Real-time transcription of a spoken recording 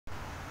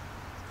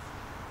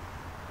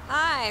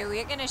Hi,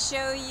 we're going to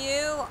show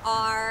you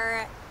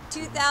our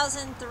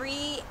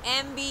 2003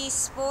 MB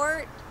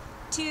Sport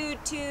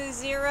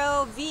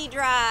 220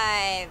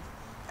 V-Drive.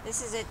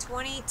 This is a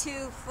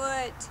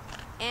 22-foot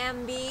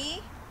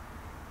MB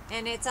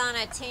and it's on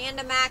a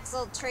tandem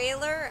axle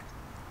trailer.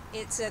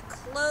 It's a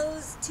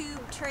closed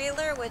tube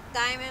trailer with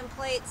diamond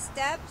plate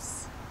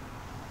steps.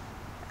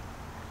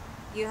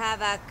 You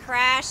have a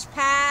crash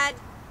pad.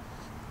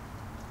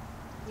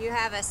 You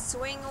have a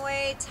swing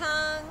away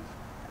tongue.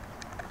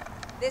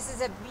 This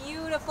is a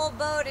beautiful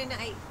boat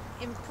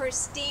in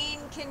pristine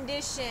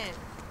condition.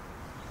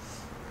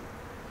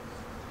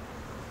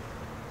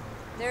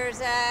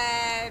 There's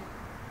a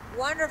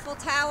wonderful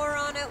tower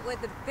on it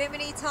with a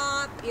bimini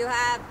top. You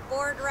have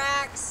board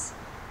racks,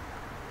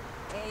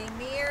 a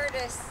mirror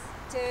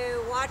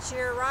to watch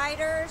your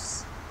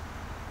riders.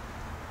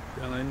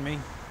 Telling me.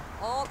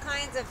 All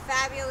kinds of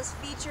fabulous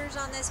features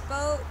on this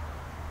boat.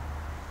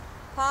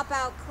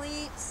 Pop-out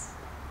cleats.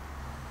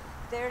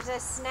 There's a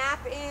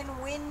snap-in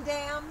wind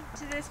dam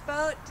to this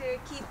boat to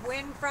keep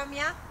wind from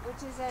you, which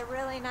is a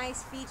really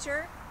nice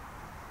feature.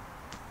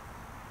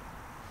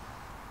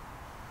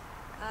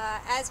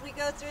 As we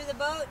go through the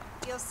boat,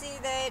 you'll see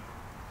that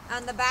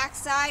on the back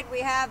side we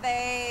have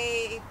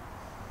a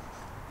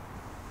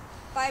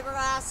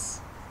fiberglass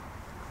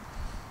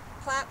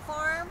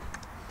platform.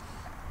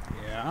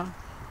 Yeah.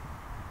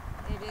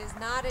 It is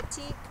not a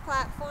teak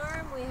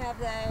platform. We have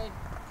the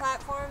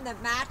platform that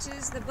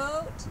matches the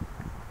boat.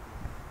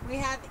 We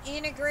have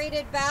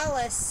integrated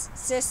ballast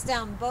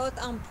system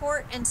both on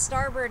port and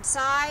starboard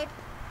side.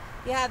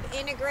 You have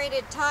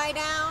integrated tie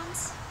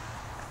downs.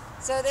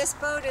 So this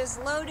boat is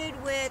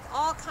loaded with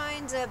all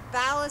kinds of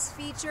ballast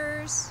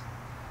features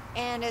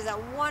and is a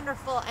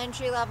wonderful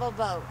entry-level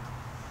boat.